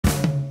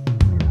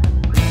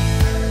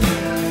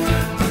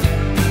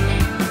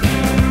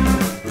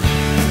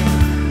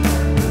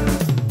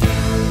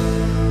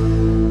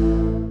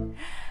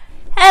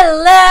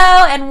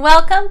and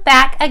welcome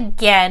back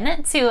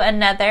again to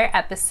another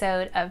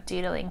episode of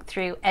Doodling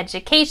Through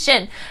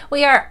Education.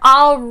 We are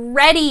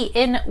already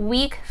in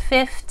week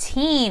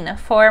 15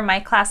 for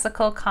my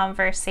classical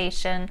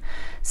conversation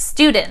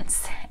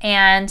students,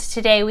 and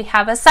today we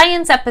have a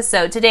science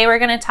episode. Today we're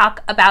going to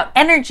talk about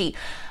energy.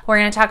 We're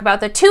going to talk about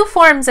the two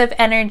forms of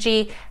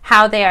energy,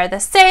 how they are the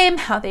same,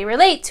 how they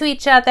relate to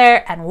each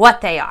other, and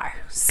what they are.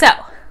 So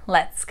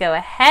let's go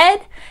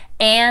ahead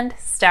and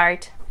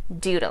start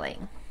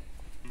doodling.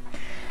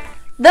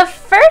 The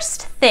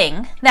first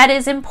thing that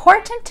is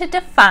important to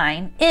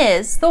define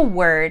is the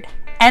word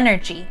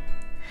energy.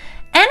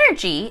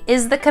 Energy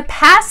is the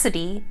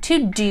capacity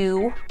to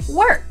do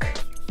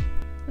work.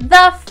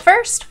 The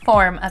first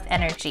form of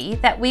energy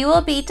that we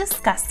will be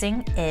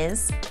discussing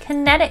is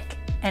kinetic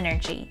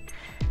energy.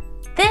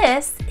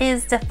 This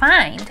is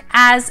defined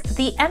as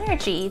the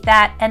energy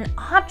that an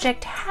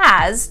object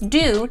has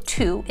due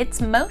to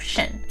its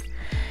motion.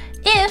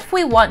 If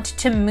we want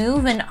to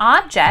move an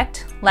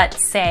object, let's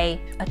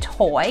say a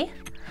toy,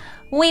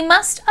 we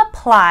must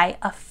apply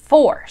a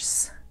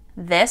force.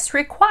 This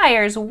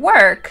requires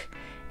work,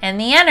 and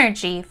the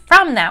energy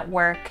from that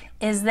work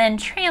is then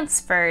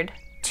transferred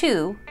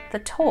to the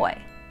toy.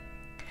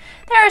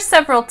 There are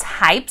several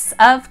types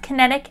of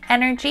kinetic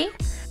energy.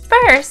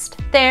 First,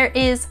 there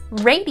is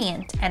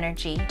radiant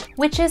energy,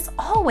 which is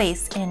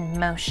always in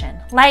motion,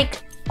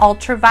 like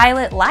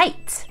ultraviolet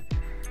light.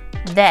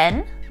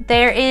 Then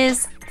there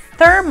is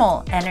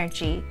thermal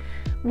energy,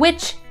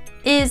 which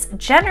is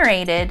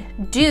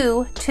generated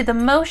due to the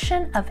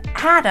motion of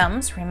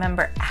atoms.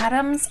 Remember,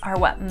 atoms are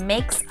what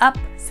makes up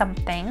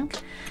something.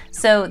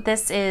 So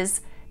this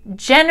is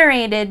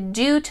generated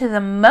due to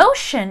the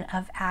motion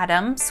of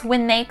atoms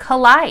when they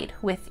collide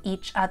with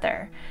each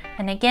other.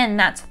 And again,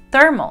 that's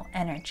thermal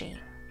energy.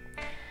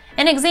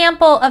 An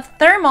example of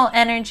thermal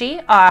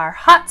energy are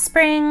hot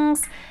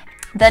springs.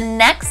 The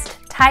next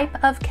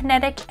type of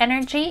kinetic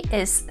energy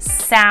is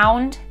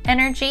sound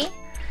energy.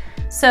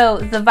 So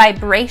the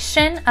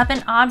vibration of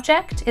an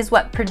object is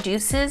what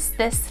produces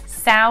this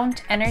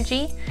sound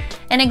energy.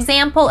 An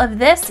example of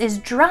this is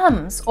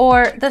drums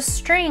or the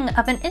string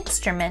of an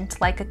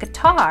instrument like a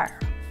guitar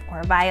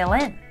or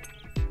violin.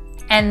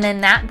 And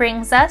then that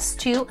brings us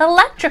to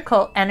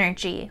electrical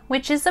energy,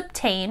 which is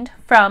obtained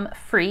from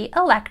free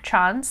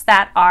electrons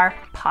that are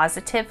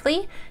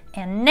positively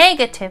and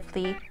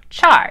negatively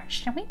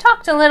charged. And we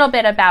talked a little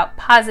bit about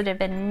positive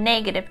and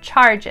negative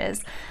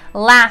charges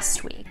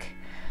last week.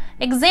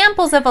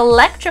 Examples of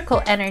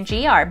electrical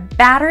energy are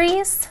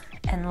batteries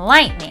and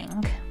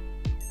lightning.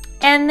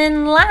 And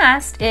then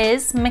last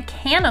is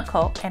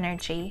mechanical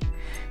energy.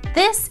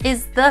 This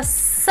is the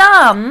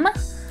sum,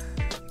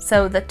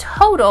 so the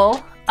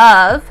total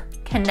of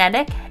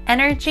kinetic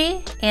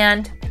energy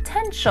and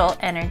potential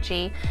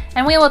energy.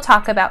 And we will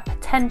talk about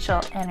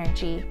potential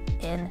energy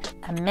in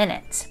a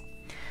minute.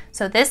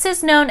 So this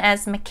is known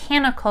as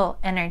mechanical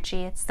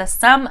energy. It's the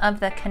sum of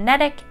the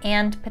kinetic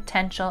and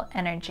potential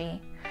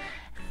energy.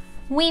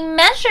 We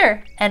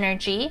measure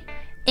energy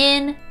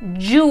in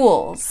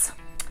joules.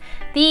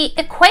 The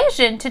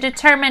equation to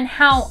determine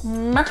how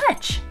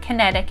much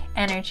kinetic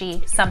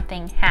energy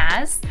something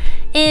has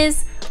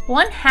is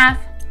 1/2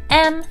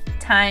 m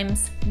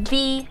times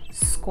v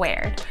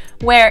squared,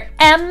 where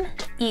m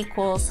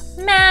equals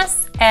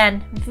mass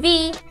and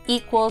v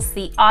equals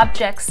the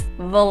object's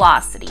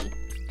velocity.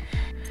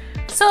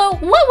 So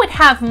what would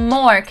have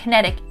more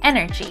kinetic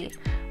energy?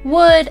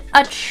 Would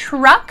a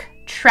truck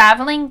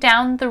traveling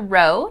down the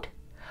road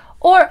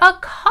or a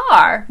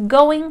car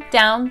going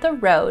down the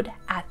road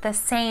at the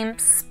same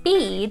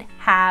speed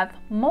have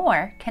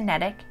more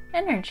kinetic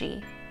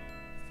energy?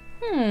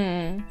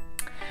 The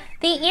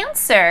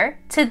answer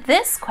to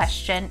this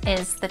question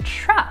is the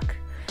truck,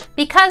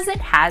 because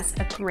it has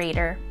a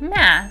greater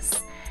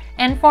mass.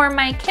 And for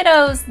my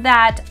kiddos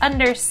that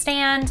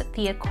understand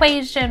the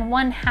equation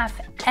 1/2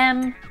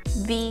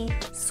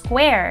 mv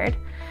squared,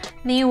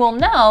 you will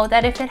know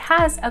that if it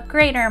has a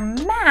greater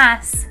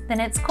mass, then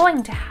it's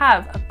going to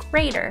have a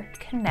greater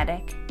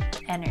kinetic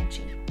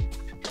energy.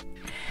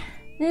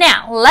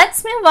 Now,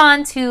 let's move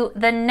on to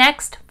the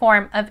next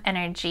form of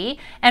energy.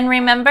 And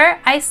remember,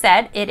 I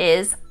said it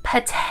is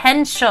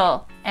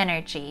potential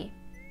energy.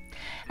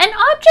 An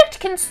object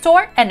can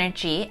store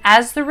energy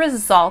as the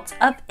result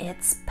of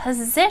its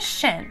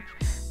position.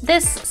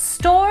 This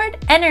stored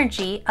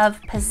energy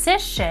of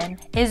position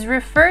is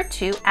referred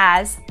to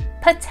as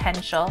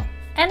potential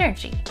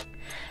energy.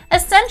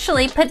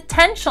 Essentially,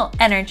 potential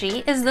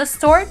energy is the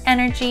stored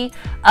energy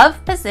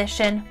of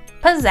position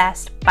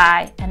possessed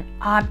by an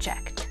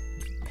object.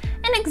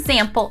 An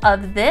example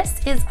of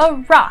this is a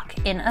rock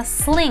in a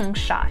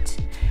slingshot.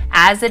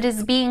 As it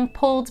is being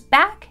pulled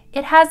back,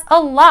 it has a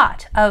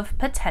lot of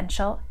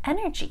potential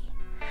energy.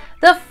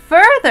 The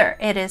further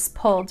it is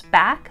pulled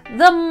back,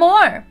 the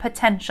more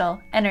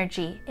potential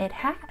energy it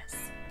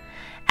has.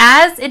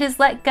 As it is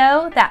let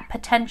go, that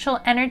potential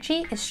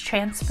energy is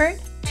transferred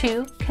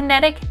to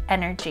kinetic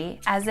energy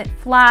as it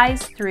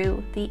flies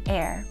through the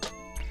air.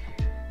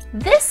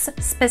 This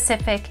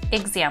specific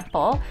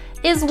example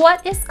is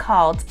what is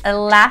called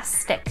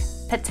elastic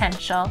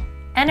potential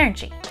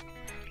energy.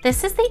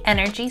 This is the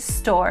energy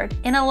stored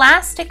in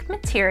elastic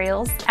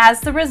materials as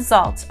the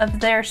result of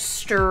their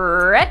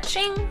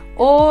stretching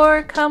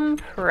or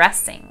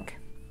compressing.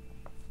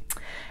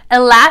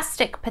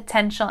 Elastic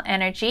potential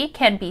energy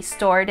can be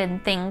stored in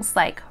things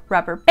like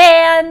rubber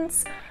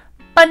bands,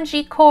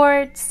 bungee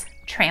cords,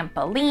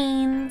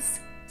 trampolines,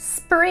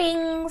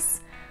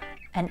 springs,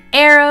 an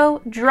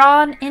arrow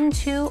drawn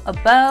into a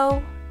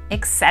bow,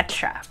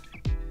 etc.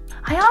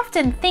 I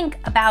often think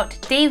about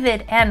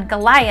David and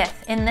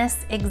Goliath in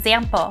this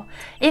example.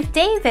 If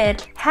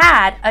David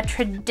had a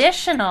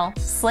traditional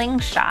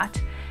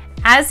slingshot,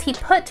 as he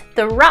put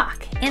the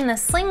rock in the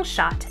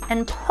slingshot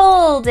and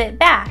pulled it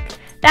back,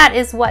 that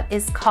is what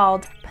is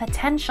called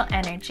potential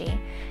energy.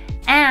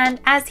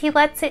 And as he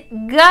lets it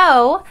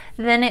go,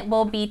 then it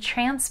will be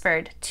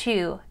transferred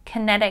to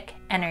kinetic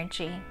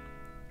energy.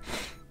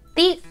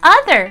 The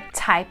other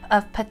type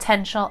of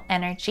potential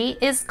energy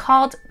is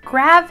called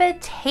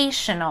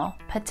gravitational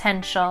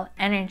potential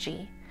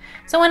energy.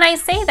 So when I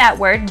say that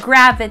word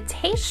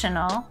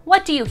gravitational,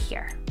 what do you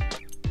hear?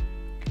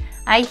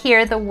 I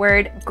hear the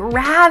word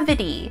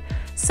gravity.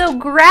 So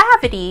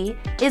gravity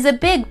is a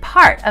big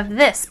part of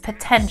this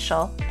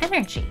potential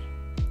energy.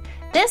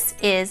 This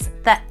is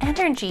the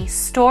energy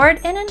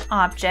stored in an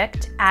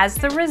object as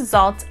the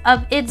result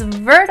of its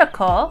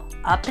vertical,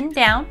 up and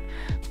down,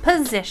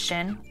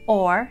 position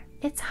or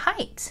its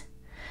height.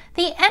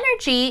 The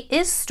energy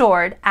is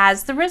stored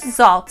as the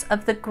result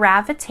of the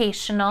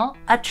gravitational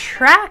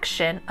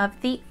attraction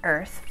of the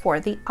Earth for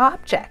the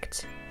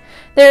object.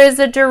 There is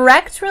a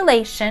direct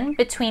relation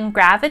between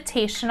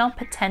gravitational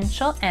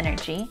potential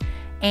energy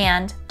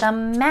and the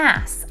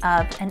mass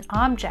of an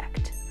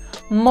object.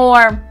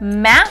 More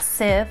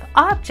massive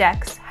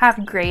objects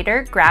have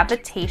greater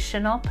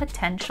gravitational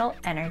potential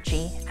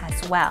energy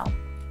as well.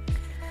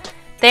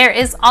 There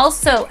is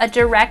also a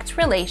direct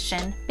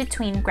relation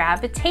between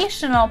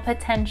gravitational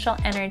potential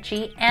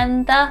energy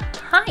and the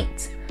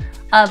height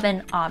of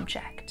an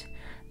object.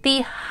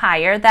 The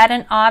higher that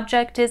an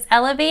object is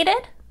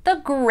elevated,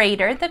 the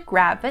greater the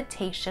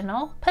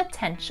gravitational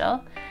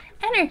potential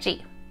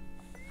energy.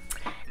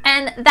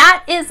 And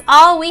that is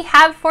all we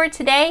have for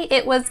today.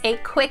 It was a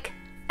quick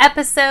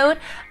episode,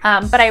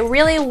 but I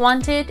really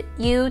wanted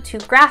you to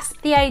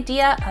grasp the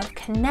idea of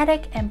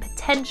kinetic and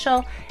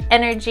potential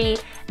energy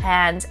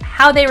and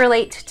how they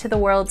relate to the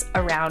world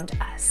around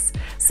us.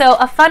 So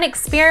a fun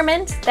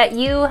experiment that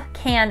you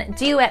can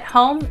do at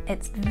home,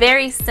 it's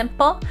very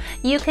simple.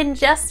 You can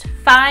just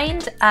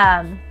find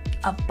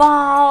a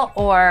ball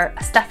or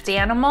a stuffed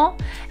animal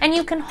and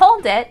you can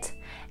hold it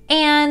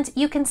and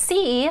you can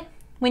see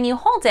when you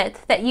hold it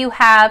that you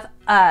have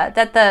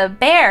that the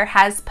bear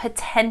has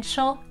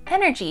potential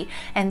energy,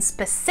 and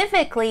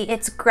specifically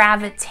its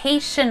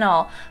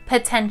gravitational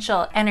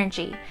potential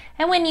energy.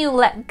 And when you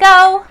let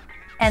go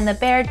and the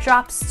bear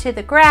drops to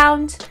the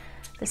ground,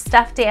 the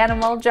stuffed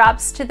animal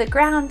drops to the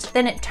ground,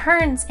 then it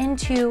turns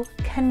into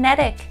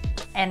kinetic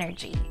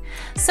energy.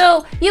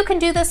 So you can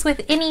do this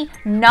with any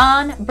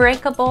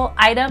non-breakable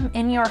item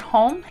in your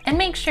home, and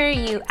make sure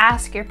you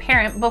ask your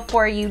parent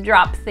before you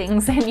drop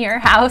things in your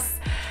house.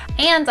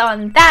 And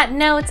on that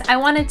note, I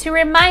wanted to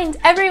remind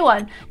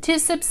everyone to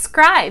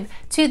subscribe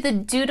to the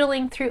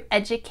Doodling Through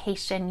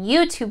Education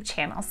YouTube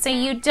channel so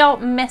you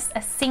don't miss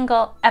a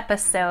single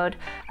episode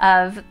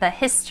of the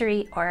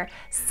history or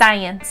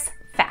science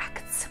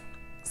facts.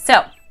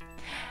 So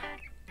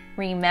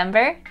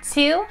remember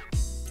to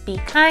be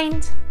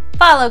kind,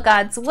 follow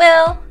God's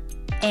will,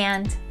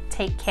 and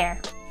take care.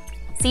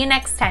 See you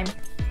next time.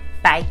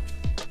 Bye.